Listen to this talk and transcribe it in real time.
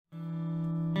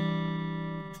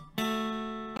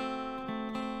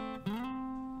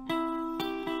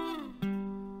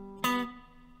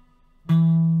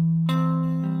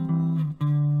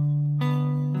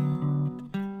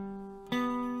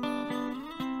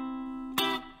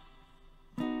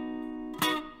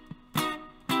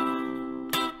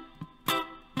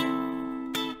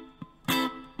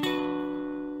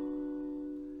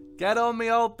Get on me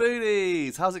old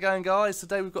booties! How's it going, guys?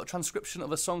 Today we've got a transcription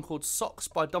of a song called Socks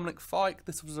by Dominic Fike.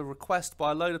 This was a request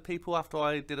by a load of people after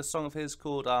I did a song of his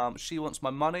called She Wants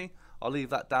My Money. I'll leave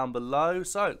that down below.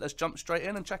 So let's jump straight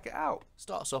in and check it out.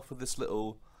 Starts off with this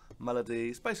little melody.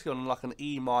 It's basically on like an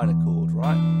E minor chord,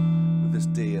 right? With this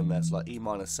D in there. It's like E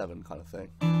minor 7 kind of thing.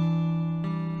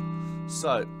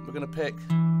 So we're going to pick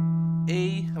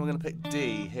E and we're going to pick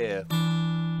D here.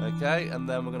 Okay, and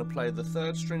then we're going to play the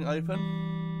third string open.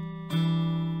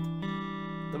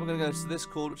 Then we're going to go to this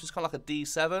chord, which is kind of like a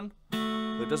D7,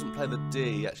 but it doesn't play the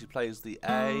D, it actually plays the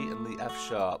A and the F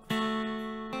sharp.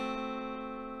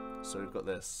 So we've got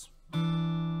this.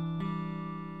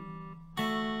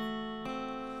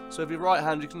 So with your right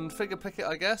hand, you can finger pick it,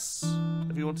 I guess,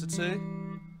 if you wanted to.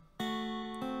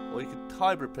 Or you could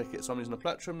hybrid pick it, so I'm using a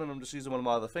plectrum and I'm just using one of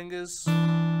my other fingers,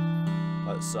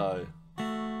 like so.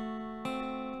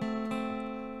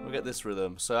 Get this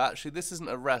rhythm. So actually this isn't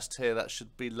a rest here, that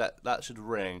should be that should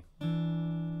ring.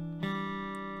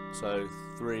 So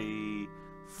 3,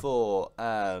 4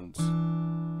 and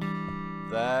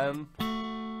then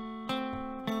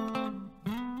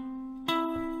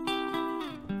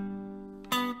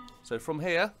so from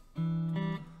here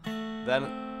then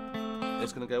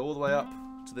it's going to go all the way up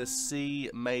to this C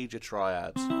major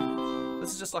triad.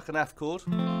 This is just like an F chord,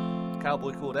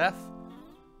 cowboy chord F,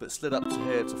 but slid up to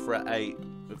here to fret 8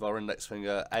 with our index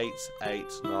finger, 8, 8,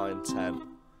 9, 10.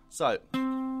 So,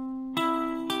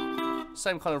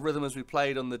 same kind of rhythm as we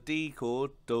played on the D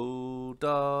chord, do,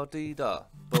 da, dee, da,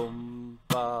 boom,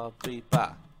 ba, be,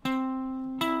 ba.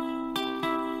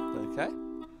 Okay,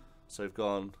 so we've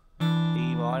gone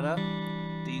E minor,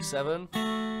 D7,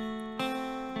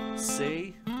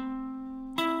 C,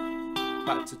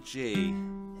 back to G.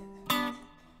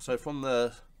 So from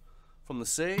the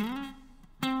C,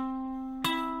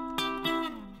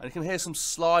 and you can hear some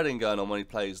sliding going on when he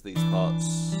plays these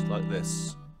parts, like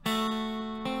this.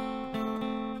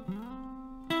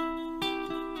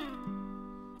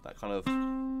 That kind of...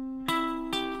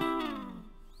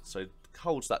 So he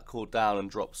holds that chord down and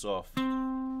drops off.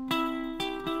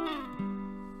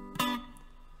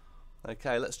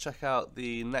 Okay, let's check out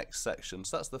the next section.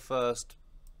 So that's the first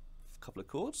couple of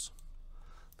chords.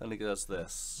 Then he does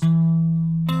this.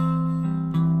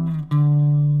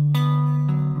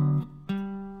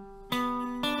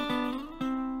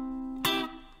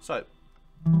 So,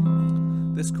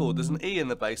 this chord, there's an E in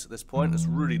the bass at this point, it's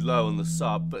really low on the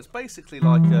sub, but it's basically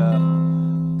like the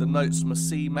notes from a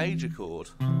C major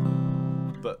chord,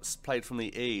 but played from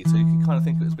the E, so you can kind of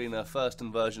think of it as being a first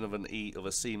inversion of an E, of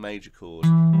a C major chord,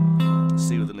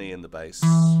 C with an E in the bass.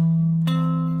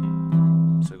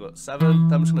 So we've got 7,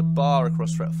 then I'm just going to bar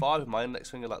across fret 5 with my index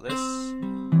finger like this.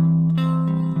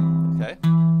 Okay.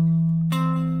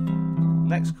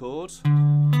 Next chord.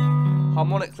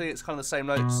 Harmonically, it's kind of the same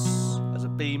notes as a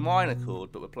B minor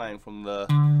chord, but we're playing from the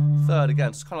third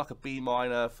again. So it's kind of like a B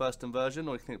minor first inversion,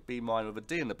 or you can think B minor with a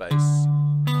D in the bass.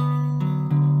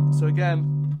 So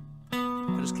again,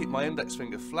 I just keep my index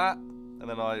finger flat, and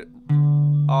then I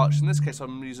arch. In this case,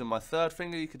 I'm using my third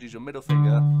finger. You could use your middle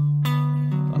finger,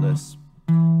 like this.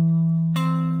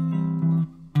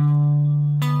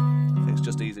 I think it's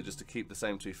just easier just to keep the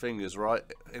same two fingers, right?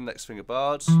 Index finger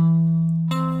barred.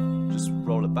 Just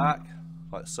roll it back.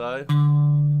 Like so.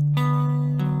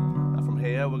 Now from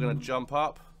here we're going to jump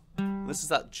up. This is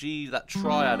that G, that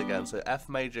triad again. So F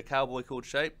major cowboy chord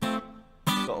shape.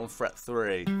 Got on fret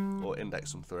 3 or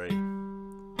index on 3.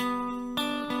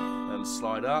 Then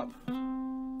slide up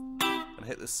and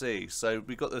hit the C. So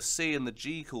we've got the C and the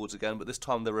G chords again, but this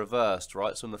time they're reversed,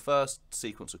 right? So in the first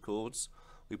sequence of chords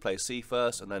we play C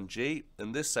first and then G.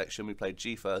 In this section we play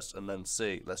G first and then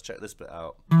C. Let's check this bit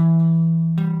out.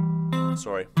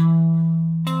 Sorry.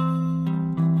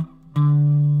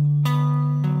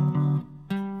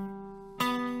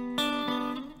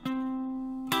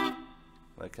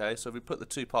 Okay, so if we put the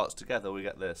two parts together, we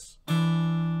get this.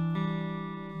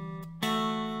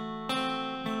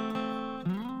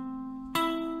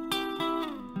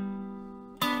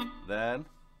 Then,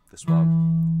 this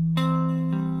one.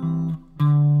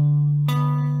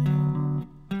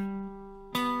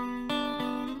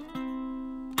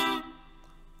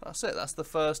 That's it, that's the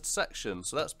first section.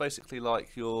 So that's basically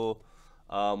like your,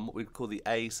 what we'd call the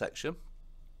A section.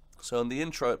 So in the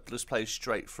intro, it just plays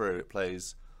straight through. It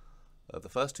plays the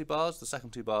first 2 bars, the second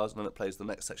 2 bars, and then it plays the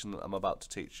next section that I'm about to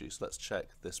teach you. So let's check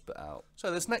this bit out.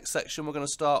 So this next section we're going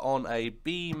to start on a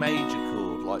B major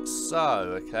chord, like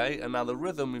so, okay? And now the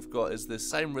rhythm we've got is this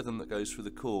same rhythm that goes through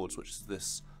the chords, which is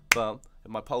this bump.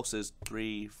 And my pulse is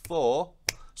 3, 4.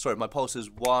 Sorry, my pulse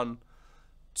is 1,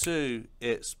 2.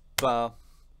 It's ba,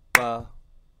 ba,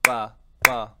 ba,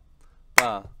 ba,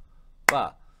 ba,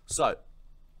 ba. So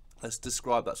let's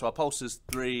describe that. So our pulse is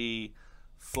 3,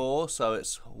 4, so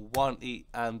it's 1 E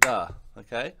and da.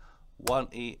 Okay, 1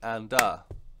 E and da.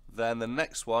 Then the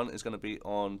next one is going to be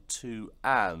on 2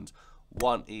 and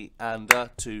 1 E and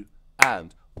 2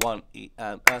 and 1 E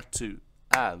and 2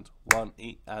 and 1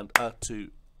 E and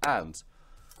 2 and.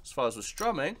 As far as the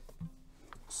strumming,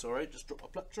 sorry, just drop my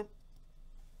plectrum.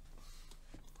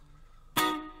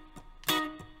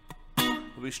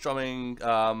 We'll be strumming.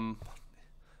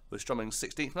 We're strumming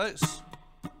 16th notes.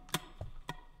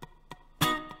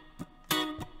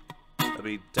 It'll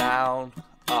be down,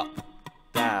 up,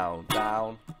 down,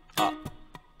 down, up,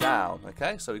 down.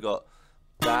 Okay, so we got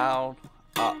down,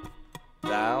 up,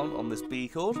 down on this B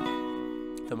chord.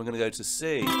 Then we're going to go to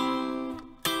C. So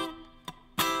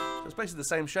it's basically the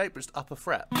same shape, but just upper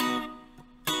fret.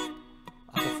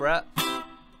 Upper fret.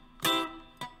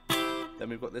 Then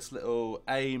we've got this little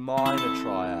A minor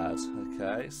triad.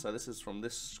 Okay, so this is from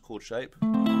this chord shape. So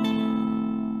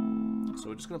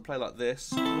we're just going to play like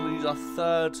this. We're going to use our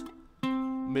third,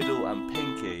 middle, and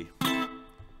pinky.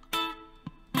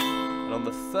 And on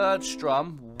the third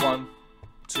strum, 1,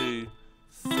 2,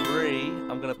 3,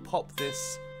 I'm going to pop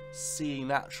this C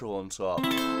natural on top.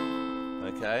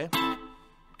 Okay?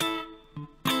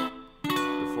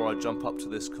 Before I jump up to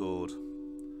this chord,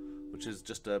 which is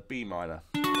just a B minor.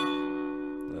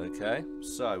 Okay,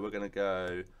 so we're going to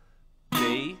go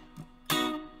B,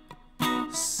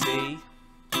 C,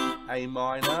 A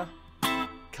minor,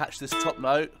 catch this top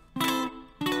note,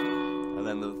 and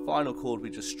then the final chord we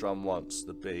just strum once,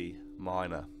 the B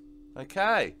minor.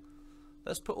 Okay,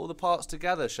 let's put all the parts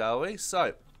together, shall we?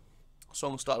 So,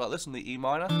 song will start like this on the E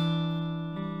minor,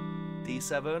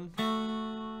 D7,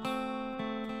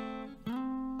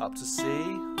 up to C,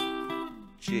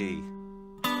 G.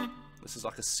 This is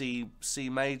like a C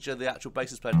major, the actual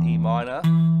bass is played in E minor.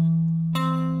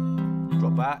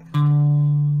 Drop back.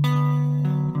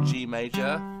 G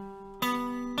major.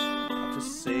 Up to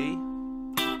C.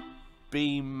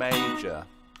 B major.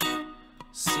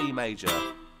 C major.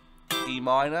 E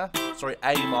minor. Sorry,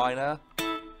 A minor.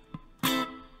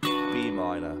 B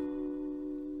minor.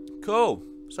 Cool.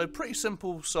 So pretty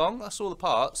simple song. That's all the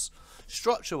parts.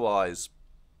 Structure wise,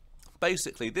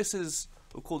 basically this is,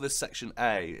 we'll call this section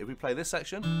A. If we play this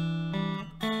section,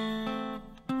 and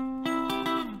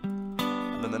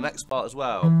then the next part as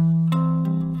well,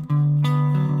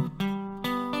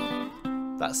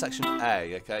 that's section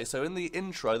A, okay? So in the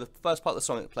intro, the first part of the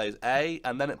song, it plays A,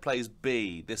 and then it plays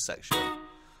B, this section.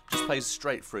 Just plays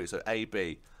straight through, so A,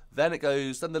 B. Then it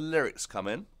goes, then the lyrics come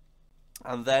in,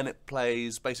 and then it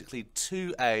plays basically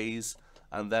 2 A's,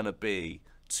 and then a B.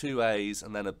 2 A's,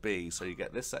 and then a B. So you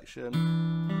get this section.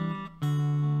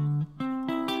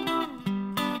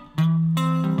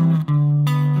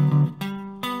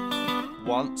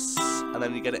 Once, and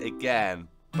then you get it again,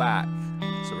 back,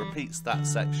 so it repeats that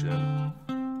section.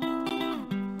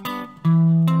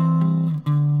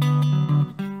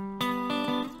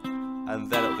 And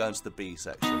then it'll go into the B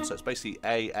section, so it's basically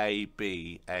A, A,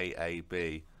 B, A, A,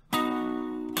 B.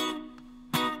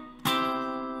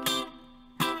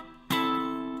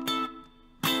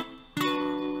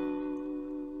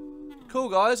 Cool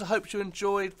guys, I hope you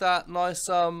enjoyed that nice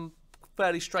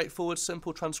fairly straightforward,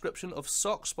 simple transcription of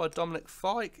Socks by Dominic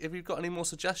Fike. If you've got any more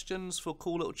suggestions for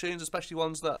cool little tunes, especially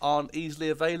ones that aren't easily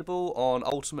available on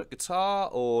Ultimate Guitar,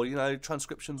 or, you know,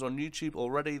 transcriptions on YouTube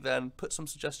already, then put some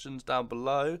suggestions down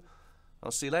below.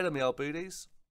 I'll see you later, me old booties.